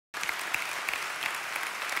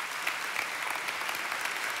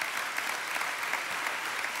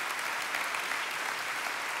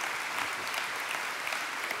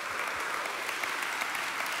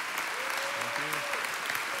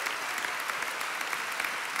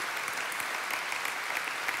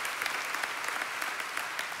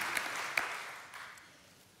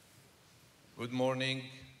Good morning,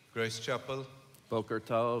 Grace Chapel. Boker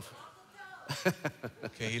Tov.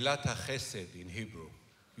 Kehilat HaChesed in Hebrew.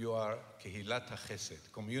 You are Kehilat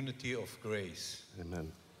HaChesed, community of grace.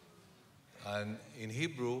 Amen. And in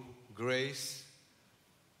Hebrew, grace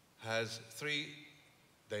has three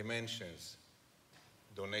dimensions: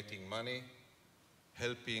 donating money,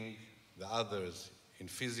 helping the others in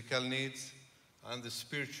physical needs, and the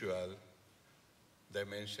spiritual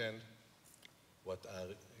dimension. What are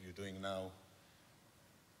you doing now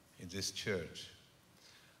in this church?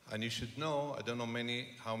 And you should know, I don't know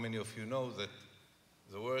how many of you know that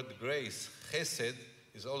the word grace, chesed,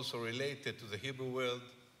 is also related to the Hebrew word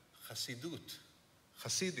chasidut,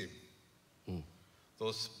 Hasidim.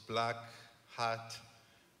 Those black hat,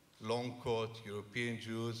 long coat, European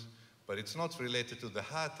Jews, but it's not related to the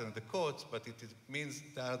hat and the coat, but it means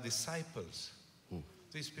they are disciples.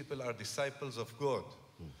 These people are disciples of God.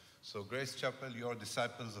 So Grace Chapel, you are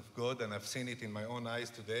disciples of God, and I've seen it in my own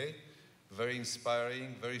eyes today. Very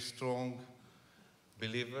inspiring, very strong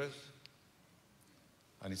believers.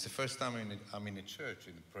 And it's the first time I'm in a church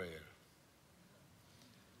in prayer.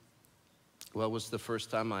 Well, it was the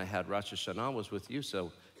first time I had Rosh Hashanah was with you,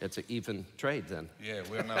 so it's an even trade then. Yeah,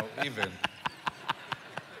 we're now even.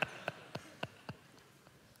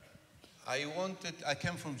 I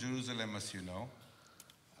came from Jerusalem, as you know,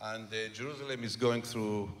 and Jerusalem is going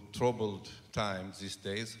through troubled times these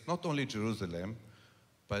days. Not only Jerusalem,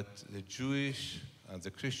 but the Jewish and the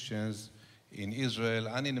Christians in Israel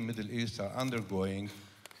and in the Middle East are undergoing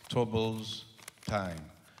troubled time.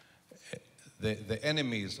 The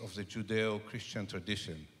enemies of the Judeo-Christian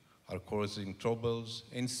tradition are causing troubles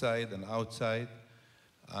inside and outside,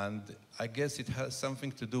 and I guess it has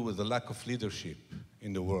something to do with the lack of leadership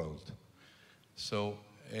in the world. So,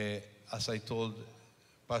 as I told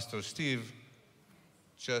Pastor Steve,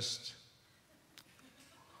 just...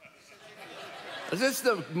 Is this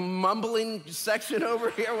the mumbling section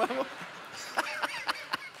over here?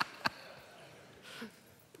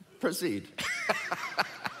 Proceed.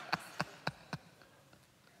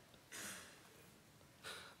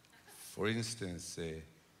 For instance,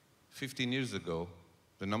 15 years ago,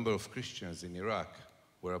 the number of Christians in Iraq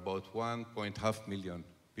were about 1.5 million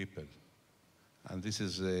people. And this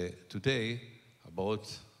is today, about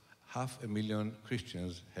 500,000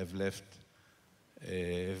 Christians have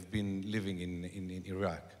been living in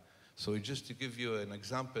Iraq. So just to give you an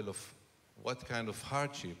example of what kind of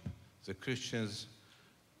hardship the Christians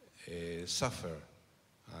suffer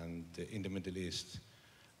and in the Middle East.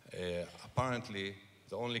 Apparently,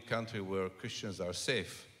 the only country where Christians are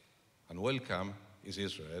safe and welcome is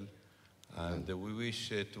Israel. And we wish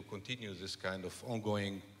to continue this kind of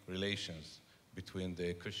ongoing relations between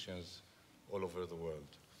the Christians all over the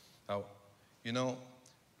world. Now, you know,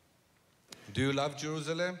 do you love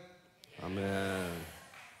Jerusalem? Amen.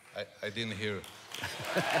 I didn't hear.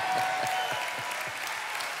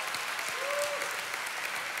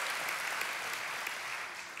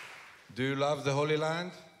 Do you love the Holy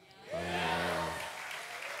Land? Amen.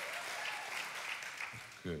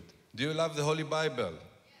 Good. Do you love the Holy Bible?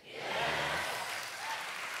 Yes.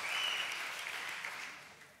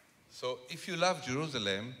 So if you love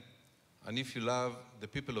Jerusalem, and if you love the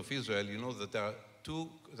people of Israel, you know that there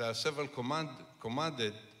are several commandments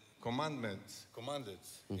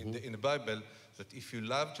in the Bible, that if you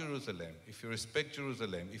love Jerusalem, if you respect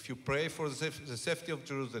Jerusalem, if you pray for the safety of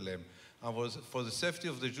Jerusalem, and for the safety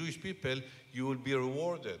of the Jewish people, you will be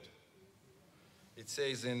rewarded. It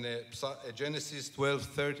says in Genesis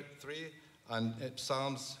 12:3 and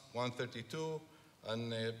Psalms 132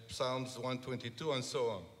 and Psalms 122 and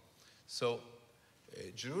so on. So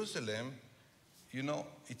Jerusalem, you know,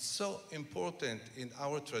 it's so important in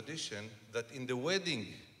our tradition that in the wedding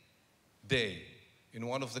day, in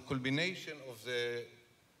one of the culmination of the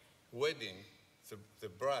wedding, the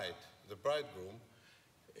bridegroom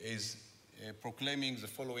is proclaiming the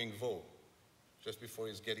following vow just before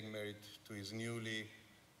he's getting married to his new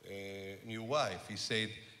wife. He said,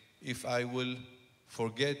 "If I will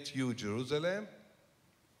forget you, Jerusalem,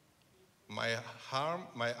 my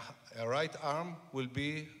right arm will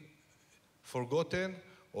be forgotten,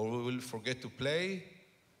 or we will forget to play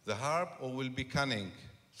the harp, or will be cunning."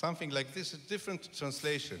 Something like this, a different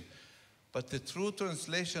translation. But the true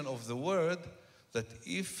translation of the word, that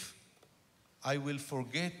if I will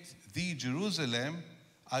forget thee, Jerusalem,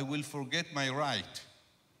 I will forget my right.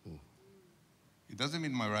 It doesn't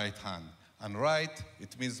mean my right hand. And right,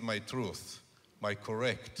 it means my truth, my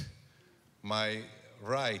correct, my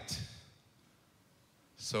right.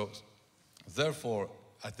 So, therefore,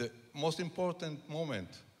 at the most important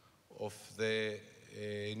moment of the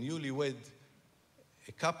newlywed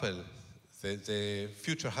couple, the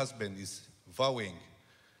future husband is vowing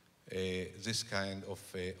this kind of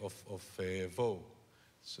vow,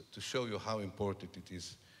 so to show you how important it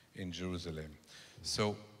is in Jerusalem.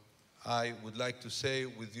 So I would like to say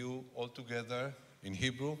with you all together in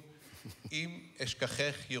Hebrew, Im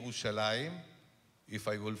eshkachech Yerushalayim, if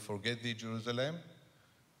I will forget thee, Jerusalem,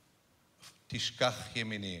 tishkach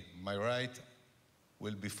yemini, my right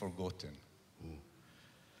will be forgotten.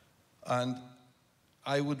 And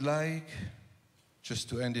I would like just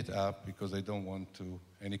to end it up, because I don't want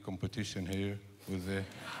any competition here with the...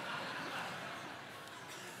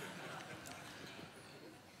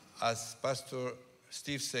 As Pastor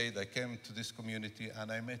Steve said, I came to this community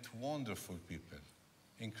and I met wonderful people,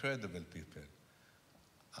 incredible people.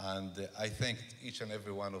 And I thanked each and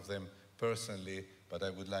every one of them personally, but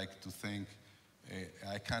I would like to thank,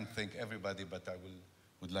 I can't thank everybody, but I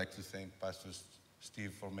would like to thank Pastor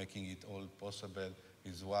Steve for making it all possible,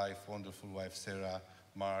 his wife, wonderful wife Sarah,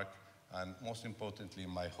 Mark, and most importantly,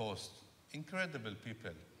 my host, incredible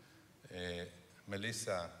people,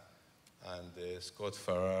 Melissa and Scott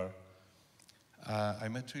Farrar. I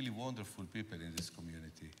met really wonderful people in this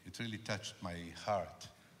community. It really touched my heart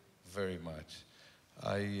very much.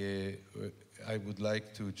 I would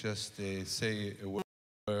like to just say a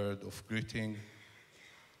word of greeting.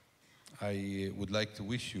 I would like to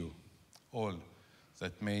wish you all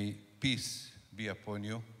that may peace be upon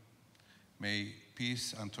you. May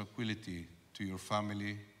peace and tranquility to your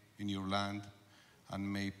family in your land,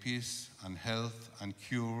 and may peace and health and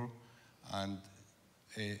cure and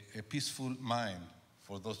a peaceful mind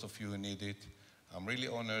for those of you who need it. I'm really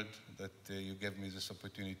honored that you gave me this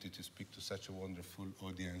opportunity to speak to such a wonderful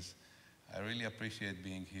audience. I really appreciate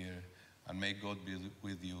being here, and may God be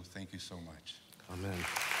with you. Thank you so much. Amen.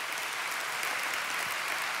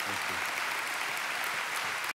 Thank you.